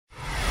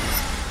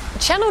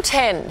Channel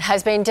 10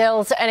 has been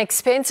dealt an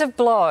expensive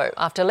blow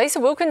after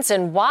Lisa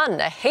Wilkinson won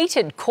a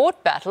heated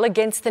court battle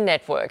against the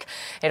network.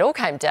 It all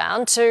came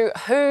down to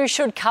who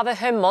should cover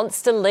her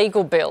monster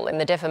legal bill in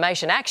the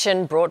defamation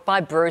action brought by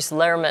Bruce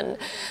Lehrmann.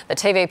 The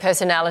TV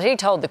personality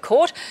told the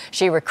court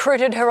she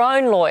recruited her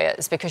own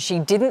lawyers because she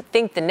didn't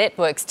think the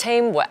network's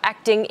team were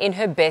acting in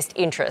her best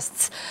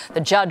interests.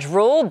 The judge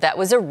ruled that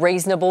was a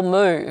reasonable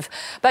move.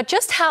 But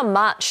just how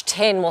much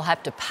 10 will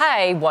have to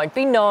pay won't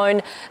be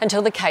known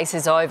until the case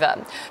is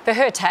over. For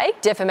her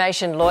take,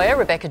 defamation lawyer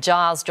Rebecca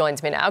Giles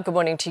joins me now. Good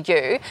morning to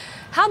you.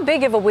 How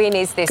big of a win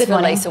is this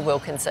for Lisa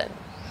Wilkinson?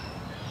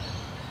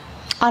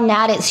 Oh,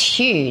 Nat, it's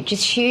huge.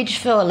 It's huge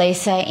for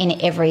Lisa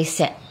in every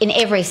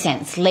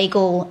sense,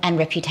 legal and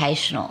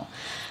reputational.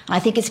 And I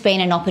think it's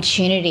been an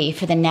opportunity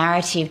for the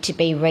narrative to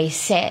be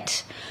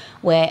reset,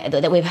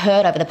 that we've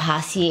heard over the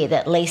past year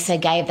that Lisa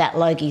gave that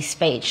Logie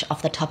speech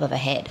off the top of her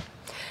head.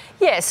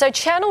 Yeah, so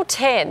Channel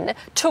 10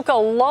 took a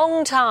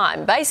long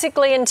time,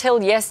 basically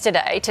until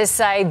yesterday, to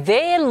say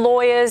their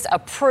lawyers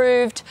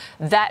approved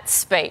that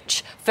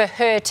speech for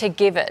her to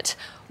give it.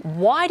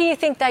 Why do you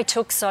think they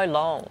took so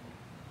long?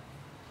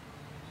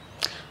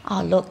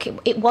 Oh, look,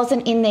 it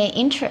wasn't in their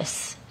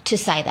interests to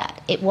say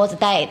that.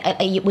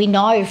 We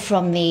know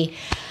from the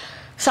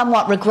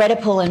somewhat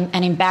regrettable and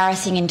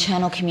embarrassing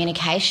internal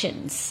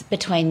communications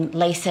between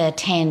Lisa,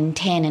 10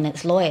 and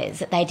its lawyers,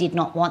 that they did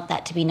not want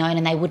that to be known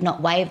and they would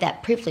not waive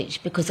that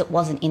privilege because it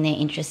wasn't in their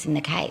interest in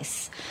the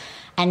case.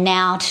 And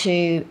now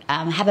to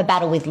have a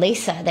battle with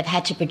Lisa, they've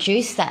had to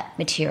produce that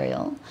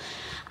material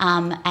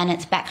and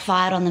it's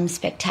backfired on them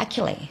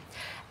spectacularly.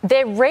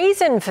 Their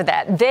reason for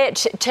that,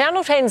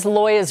 Channel 10's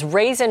lawyer's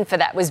reason for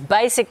that was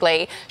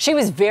basically she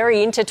was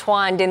very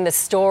intertwined in the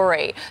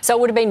story. So it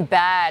would have been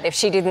bad if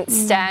she didn't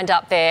stand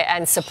up there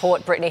and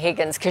support Brittany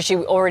Higgins because she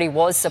already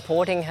was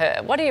supporting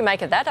her. What do you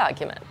make of that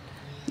argument?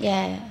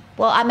 Yeah,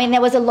 well, I mean, there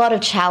was a lot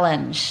of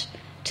challenge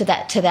to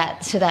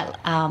that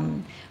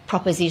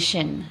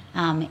proposition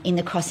in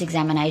the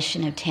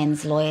cross-examination of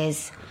 10's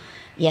lawyers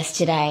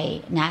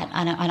yesterday, Nat.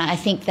 And I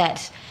think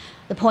that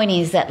the point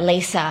is that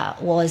Lisa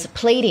was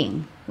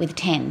pleading with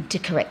 10 to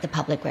correct the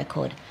public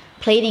record,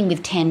 pleading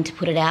with 10 to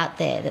put it out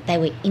there that they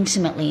were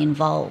intimately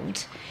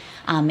involved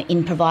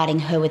in providing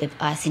her with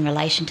advice in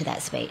relation to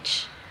that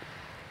speech.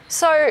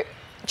 So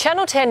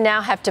Channel 10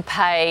 now have to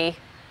pay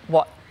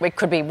it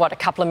could be a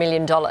couple of $1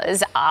 million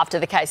after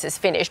the case is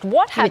finished.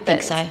 What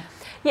happens? I would think so.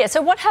 Yeah,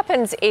 so what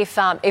happens if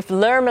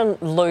Lehrmann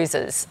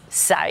loses,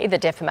 say, the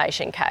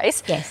defamation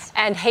case, yes,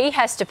 and he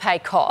has to pay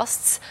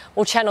costs?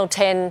 Will Channel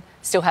 10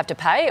 still have to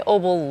pay, or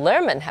will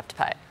Lehrmann have to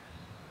pay?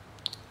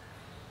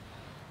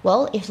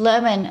 Well, if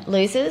Lehrmann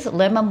loses,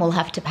 Lehrmann will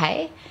have to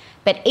pay.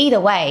 But either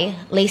way,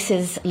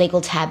 Lisa's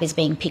legal tab is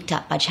being picked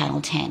up by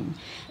Channel 10.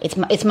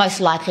 It's most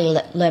likely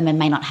that Lehrmann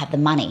may not have the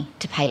money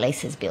to pay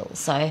Lisa's bills.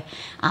 So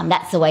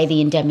that's the way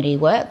the indemnity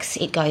works.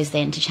 It goes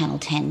then to Channel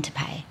 10 to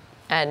pay.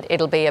 And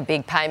it'll be a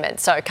big payment.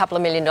 So a couple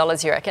of $1 million,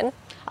 you reckon?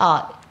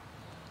 Oh,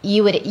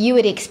 you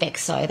would expect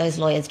so. Those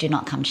lawyers do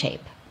not come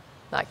cheap.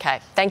 Okay.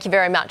 Thank you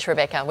very much,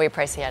 Rebecca. We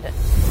appreciate it.